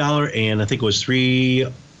the $3 and I think it was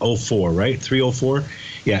 304, right? 304?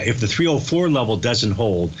 Yeah, if the 304 level doesn't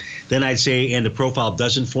hold, then I'd say, and the profile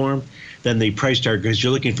doesn't form, then the price target, because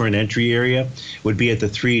you're looking for an entry area, would be at the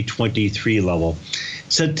 323 level.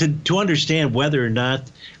 So to understand whether or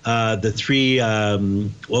not the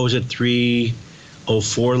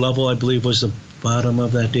 304 level, I believe, was the bottom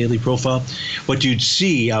of that daily profile, what you'd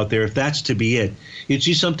see out there, if that's to be it, you'd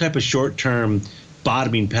see some type of short-term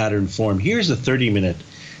bottoming pattern form. Here's the 30-minute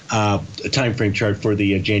time frame chart for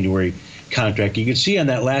the January contract. You can see on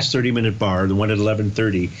that last 30-minute bar, the one at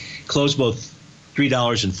 11:30, closed both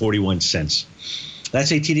 $3.41.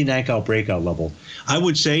 That's a TD knockout breakout level. I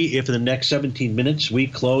would say if in the next 17 minutes we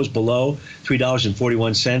close below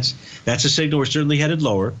 $3.41, that's a signal we're certainly headed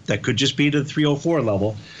lower. That could just be to the 304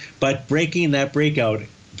 level, but breaking that breakout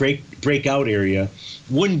area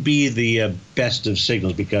wouldn't be the best of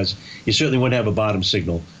signals, because you certainly wouldn't have a bottom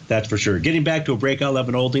signal. That's for sure. Getting back to a breakout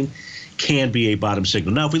level holding can be a bottom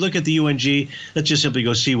signal. Now, if we look at the UNG, let's just simply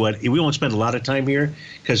go see what, we won't spend a lot of time here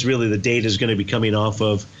because really the data is going to be coming off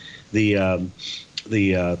of the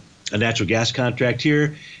natural gas contract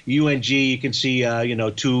here. UNG, you can see,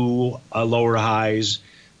 2 lower highs,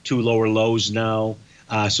 2 lower lows now.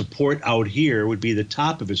 Support out here would be the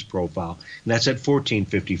top of its profile, and that's at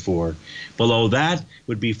 1454. Below that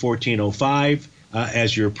would be 1405.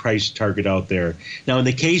 As your price target out there. Now, in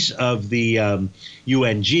the case of the UNG,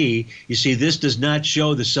 you see this does not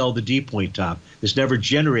show the sell the D point top. This never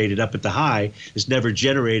generated up at the high. This never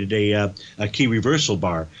generated a key reversal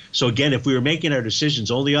bar. So again, if we were making our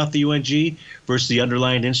decisions only off the UNG versus the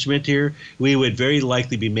underlying instrument here, we would very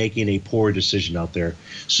likely be making a poor decision out there.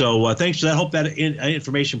 So thanks for that. Hope that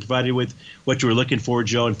information provided with what you were looking for,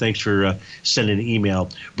 Joe, and thanks for sending an email.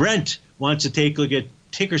 Brent wants to take a look at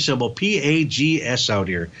ticker symbol PAGS out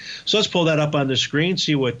here. So let's pull that up on the screen,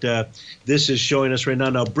 see what this is showing us right now.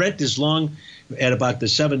 Now, Brent is long at about the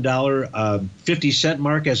 $7.50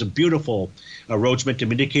 mark, has a beautiful Rhodes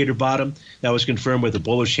Momentum Indicator bottom. That was confirmed with a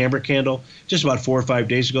bullish hammer candle just about 4 or 5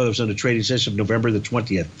 days ago. That was on the trading session of November the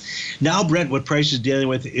 20th. Now, Brent, what price is dealing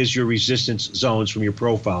with is your resistance zones from your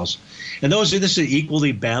profiles. And this is an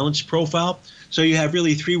equally balanced profile. So you have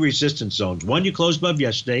really three resistance zones. One you closed above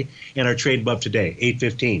yesterday and are trading above today,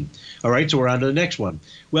 815. All right, so we're on to the next one.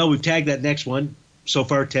 Well, we've tagged that next one. So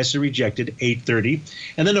far, tested rejected, 830.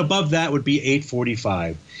 And then above that would be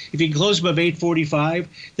 845. If you can close above 845,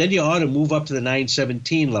 then you ought to move up to the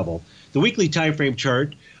 917 level. The weekly time frame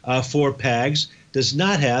chart for PAGs does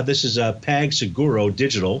not have, this is a PAG Seguro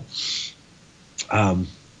Digital. I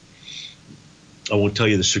won't tell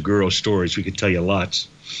you the Seguro stories. We could tell you lots.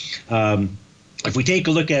 If we take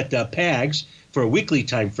a look at PAGs for a weekly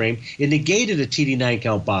time frame, it negated a TD9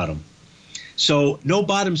 count bottom. So no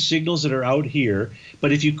bottom signals that are out here,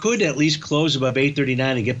 but if you could at least close above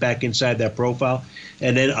 839 and get back inside that profile,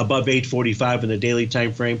 and then above 845 in the daily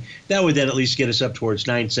time frame, that would then at least get us up towards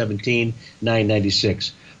 917,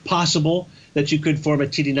 996. Possible that you could form a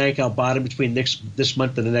TD9 count bottom between this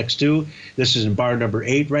month and the next two. This is in bar number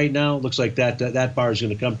 8 right now. Looks like that bar is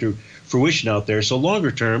going to come to fruition out there. So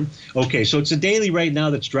longer term, okay, so it's a daily right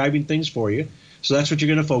now that's driving things for you. So that's what you're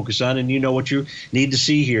going to focus on, and you know what you need to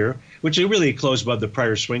see here, which is really close above the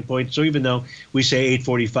prior swing point. So even though we say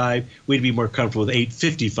 845, we'd be more comfortable with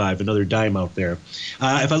 855, another dime out there.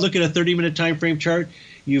 If I look at a 30-minute time frame chart,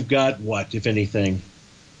 you've got what, if anything?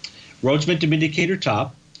 Rhodes Momentum Indicator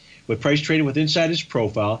top with price trading with inside its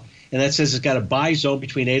profile, and that says it's got a buy zone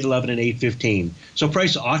between 811 and 815. So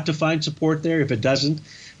price ought to find support there. If it doesn't,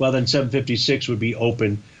 well, then 756 would be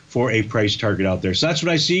open for a price target out there. So that's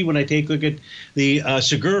what I see when I take a look at the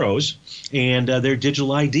Seguros and their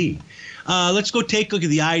digital ID. Let's go take a look at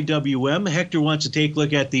the IWM. Hector wants to take a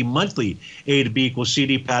look at the monthly A to B equals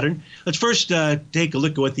CD pattern. Let's first take a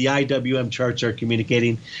look at what the IWM charts are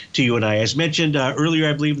communicating to you and I. As mentioned earlier,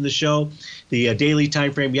 I believe in the show, the daily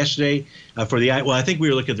time frame yesterday for the I think we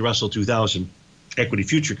were looking at the Russell 2000 equity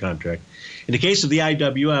future contract. In the case of the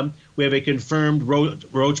IWM, we have a confirmed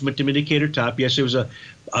Rhodes Momentum Indicator top. Yes, it was a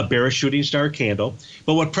bearish shooting star candle.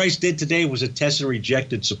 But what price did today was a test and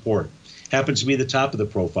rejected support. Happens to be the top of the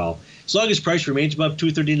profile. As long as price remains above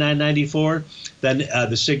 239.94, then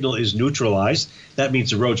the signal is neutralized. That means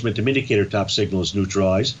the Rhodes Momentum Indicator top signal is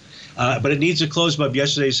neutralized. But it needs to close above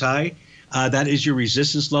yesterday's high. That is your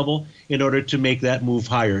resistance level in order to make that move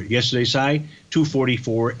higher. Yesterday's high,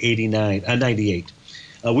 244.98.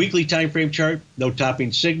 A weekly time frame chart, no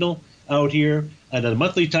topping signal out here. And a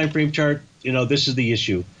monthly time frame chart, this is the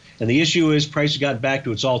issue. And the issue is price has gotten back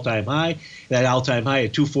to its all-time high. That all-time high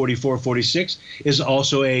at 244.46 is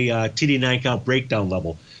also a TD9 count breakdown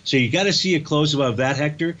level. So you got to see a close above that,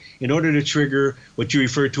 Hector, in order to trigger what you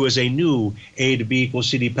refer to as a new A to B equals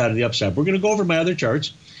CD pattern to the upside. We're going to go over my other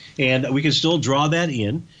charts, and we can still draw that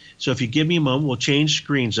in. So if you give me a moment, we'll change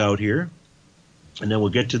screens out here, and then we'll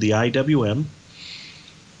get to the IWM.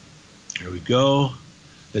 There we go.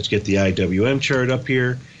 Let's get the IWM chart up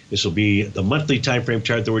here. This will be the monthly time frame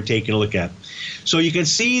chart that we're taking a look at. So you can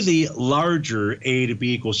see the larger A to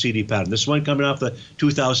B equals CD pattern. This one coming off the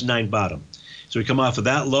 2009 bottom. So we come off of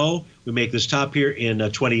that low. We make this top here in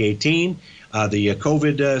 2018. The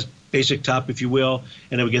COVID basic top, if you will,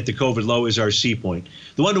 and then we get the COVID low is our C point.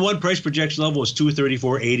 The one-to-one price projection level is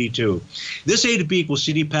 234.82. This A to B equals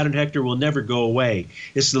CD pattern, Hector, will never go away.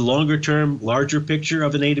 It's the longer-term, larger picture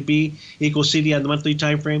of an A to B equals CD on the monthly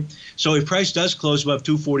time frame. So if price does close above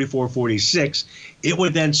 244.46, it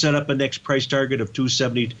would then set up a next price target of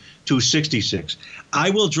 270, 266.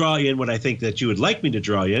 I will draw in what I think that you would like me to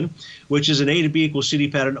draw in, which is an A to B equals CD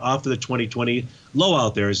pattern off of the 2020 low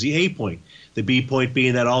out there as the A point. The B point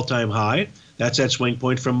being that all-time high. That's that swing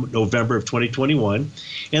point from November of 2021.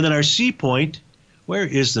 And then our C point, where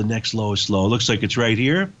is the next lowest low? It looks like it's right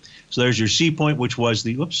here. So there's your C point, which was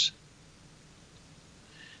the,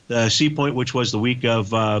 the C point, which was the week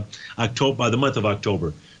of October, the month of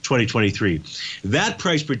October, 2023. That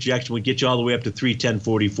price projection would get you all the way up to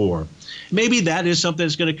 310.44. Maybe that is something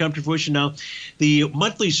that's going to come to fruition. Now, the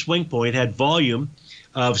monthly swing point had volume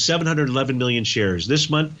of 711 million shares. This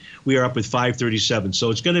month, we are up with 537. So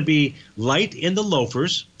it's going to be light in the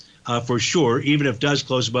loafers for sure, even if it does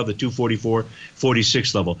close above the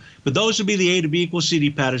 244.46 level. But those would be the A to B equals CD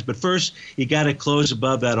patterns. But first, you got to close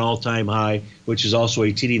above that all-time high, which is also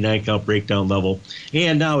a TD9 count breakdown level.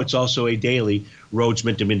 And now it's also a daily Rhodes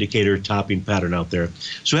Momentum Indicator topping pattern out there.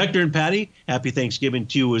 So Hector and Patty, happy Thanksgiving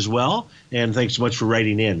to you as well, and thanks so much for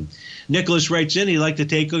writing in. Nicholas writes in, he'd like to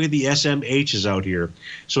take a look at the SMHs out here.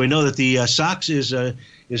 So we know that the SOX is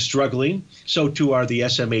struggling, so too are the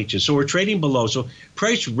SMHs. So we're trading below. So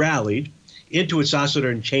price rallied into its oscillator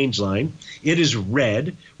and change line. It is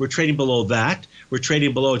red. We're trading below that. We're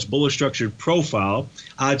trading below its bullish structured profile.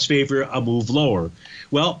 Odds favor a move lower.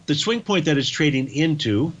 Well, the swing point that it's trading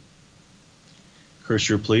into,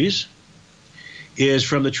 cursor please, is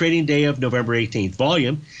from the trading day of November 18th.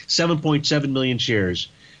 Volume, 7.7 million shares.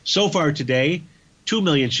 So far today, 2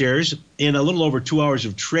 million shares in a little over 2 hours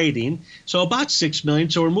of trading, so about 6 million.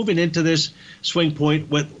 So we're moving into this swing point,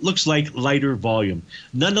 what looks like lighter volume.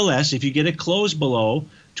 Nonetheless, if you get a close below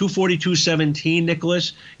 242.17,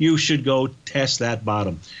 Nicholas, you should go test that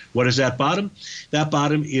bottom. What is that bottom? That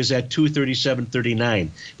bottom is at 237.39.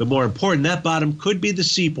 But more important, that bottom could be the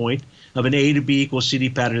C point of an A to B equals CD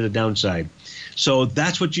pattern to the downside. So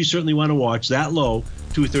that's what you certainly want to watch, that low,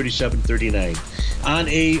 237.39. On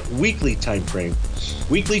a weekly time frame,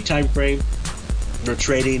 we're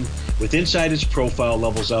trading with inside its profile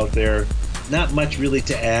levels out there. Not much really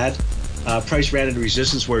to add. Price ran into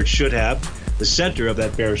resistance where it should have, the center of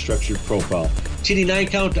that bear structured profile. TD9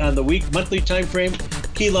 count on the monthly time frame.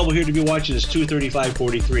 Key level here to be watching is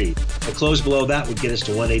 235.43. A close below that would get us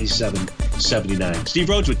to 187.79. Steve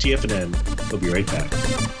Rhodes with TFNN. We'll be right back.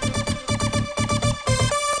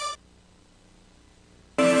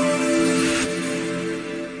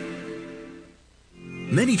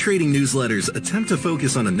 Many trading newsletters attempt to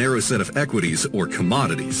focus on a narrow set of equities or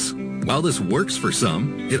commodities. While this works for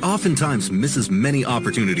some, it oftentimes misses many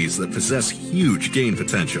opportunities that possess huge gain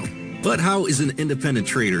potential. But how is an independent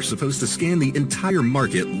trader supposed to scan the entire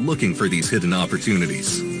market looking for these hidden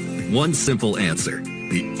opportunities? One simple answer: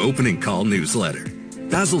 the opening call newsletter.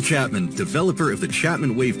 Basil Chapman, developer of the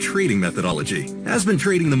Chapman Wave trading methodology, has been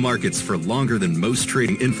trading the markets for longer than most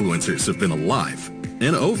trading influencers have been alive.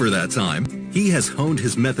 And over that time, he has honed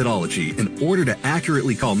his methodology in order to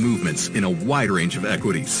accurately call movements in a wide range of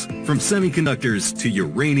equities, from semiconductors to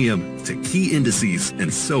uranium to key indices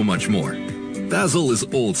and so much more. Basil is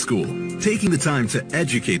old school, taking the time to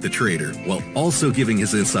educate the trader while also giving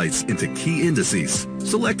his insights into key indices,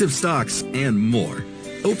 selective stocks, and more.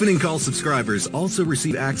 Opening call subscribers also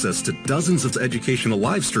receive access to dozens of educational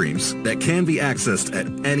live streams that can be accessed at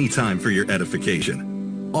any time for your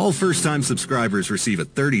edification. All first-time subscribers receive a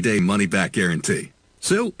 30-day money-back guarantee.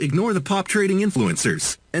 So ignore the pop trading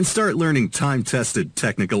influencers and start learning time-tested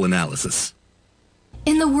technical analysis.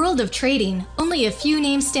 In the world of trading, only a few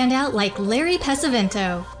names stand out like Larry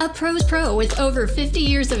Pesavento, a pros pro with over 50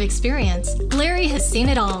 years of experience. Larry has seen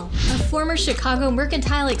it all. A former Chicago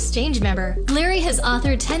Mercantile Exchange member, Larry has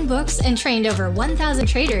authored 10 books and trained over 1,000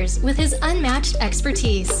 traders with his unmatched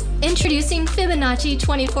expertise. Introducing Fibonacci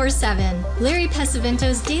 24/7, Larry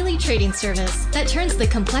Pesavento's daily trading service that turns the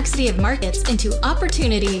complexity of markets into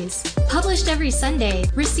opportunities. Published every Sunday,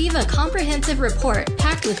 receive a comprehensive report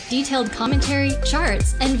packed with detailed commentary, charts,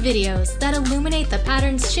 and videos that illuminate the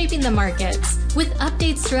patterns shaping the markets, with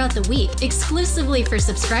updates throughout the week exclusively for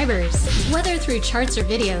subscribers. Whether through charts or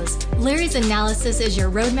videos, Larry's analysis is your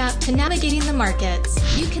roadmap to navigating the markets.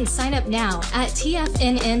 You can sign up now at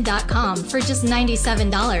TFNN.com for just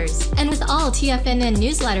 $97. And with all TFNN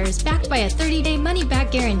newsletters backed by a 30-day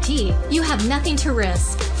money-back guarantee, you have nothing to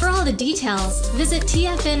risk. For all the details, visit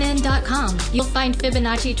TFNN.com. You'll find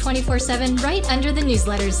Fibonacci 24/7 right under the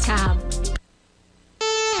newsletters tab.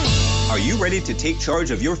 Are you ready to take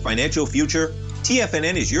charge of your financial future?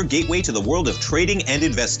 TFNN is your gateway to the world of trading and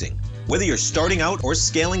investing. Whether you're starting out or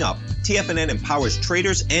scaling up, TFNN empowers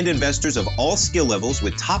traders and investors of all skill levels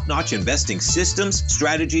with top-notch investing systems,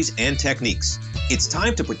 strategies, and techniques. It's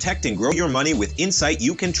time to protect and grow your money with insight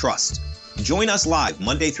you can trust. Join us live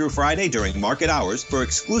Monday through Friday during market hours for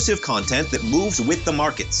exclusive content that moves with the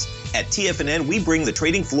markets. At TFNN, we bring the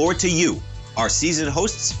trading floor to you. Our seasoned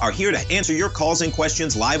hosts are here to answer your calls and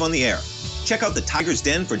questions live on the air. Check out the Tiger's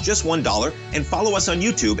Den for just $1 and follow us on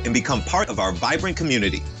YouTube and become part of our vibrant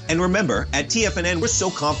community. And remember, at TFNN, we're so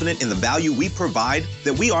confident in the value we provide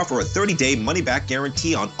that we offer a 30-day money-back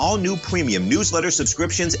guarantee on all new premium newsletter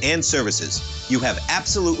subscriptions and services. You have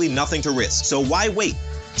absolutely nothing to risk, so why wait?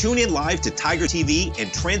 Tune in live to Tiger TV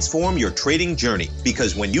and transform your trading journey,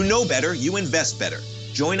 because when you know better, you invest better.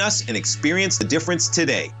 Join us and experience the difference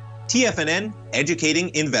today. TFNN,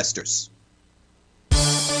 educating investors.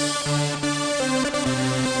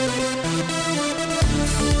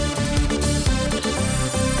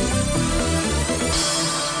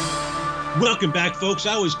 Welcome back, folks.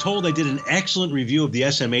 I was told I did an excellent review of the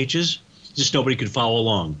SMHs, just nobody could follow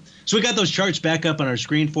along. So we got those charts back up on our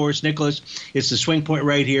screen for us, Nicholas. It's the swing point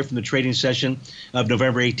right here from the trading session of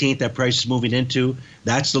November 18th. That price is moving into.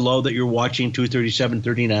 That's the low that you're watching,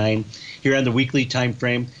 237.39. Here on the weekly time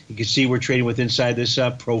frame, you can see we're trading with inside this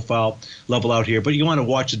profile level out here. But you want to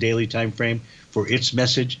watch the daily time frame for its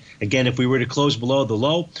message. Again, if we were to close below the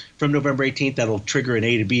low from November 18th, that'll trigger an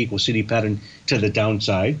A to B equals CD pattern to the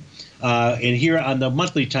downside. And here on the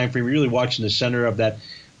monthly time frame, we're really watching the center of that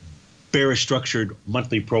bearish structured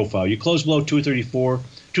monthly profile. You close below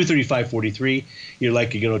 235.43. You're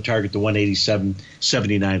likely going to target the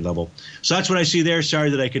 187.79 level. So that's what I see there. Sorry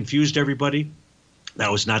that I confused everybody.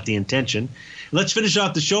 That was not the intention. Let's finish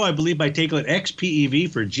off the show, I believe, by taking an XPEV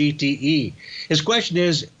for GTE. His question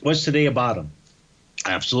is, was today a bottom?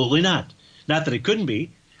 Absolutely not. Not that it couldn't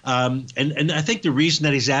be. And I think the reason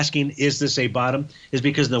that he's asking, is this a bottom, is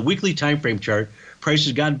because in the weekly time frame chart, price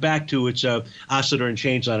has gotten back to its oscillator and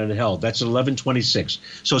change line and held. That's at 1126.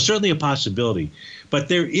 So certainly a possibility. But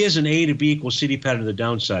there is an A to B equals CD pattern to the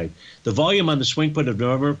downside. The volume on the swing put of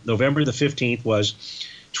November the 15th was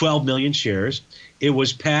 12 million shares. It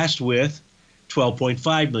was passed with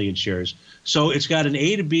 12.5 million shares. So it's got an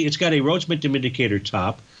A to B. It's got a Rhodes Momentum Indicator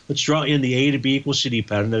top. Let's draw in the A to B equals CD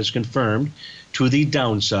pattern that is confirmed to the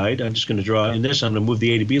downside. I'm just going to draw in this. I'm going to move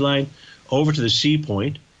the A to B line over to the C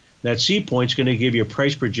point. That C point is going to give you a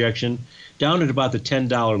price projection down at about the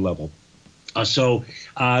 $10 level.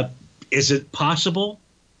 Is it possible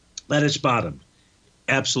that it's bottomed?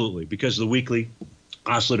 Absolutely, because of the weekly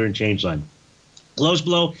oscillator and change line. Close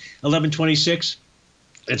below 1126.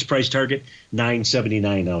 Its price target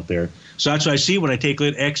 979 out there. So that's what I see when I take a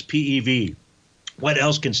look at XPEV. What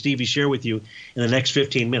else can Stevie share with you in the next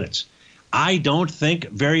 15 minutes? I don't think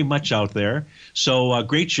very much out there. So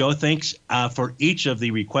great show. Thanks for each of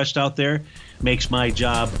the requests out there. Makes my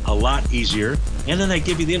job a lot easier. And then I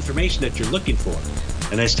give you the information that you're looking for.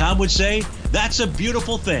 And as Tom would say, that's a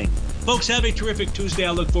beautiful thing. Folks, have a terrific Tuesday.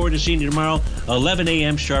 I look forward to seeing you tomorrow, 11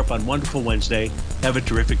 a.m. sharp on Wonderful Wednesday. Have a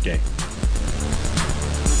terrific day.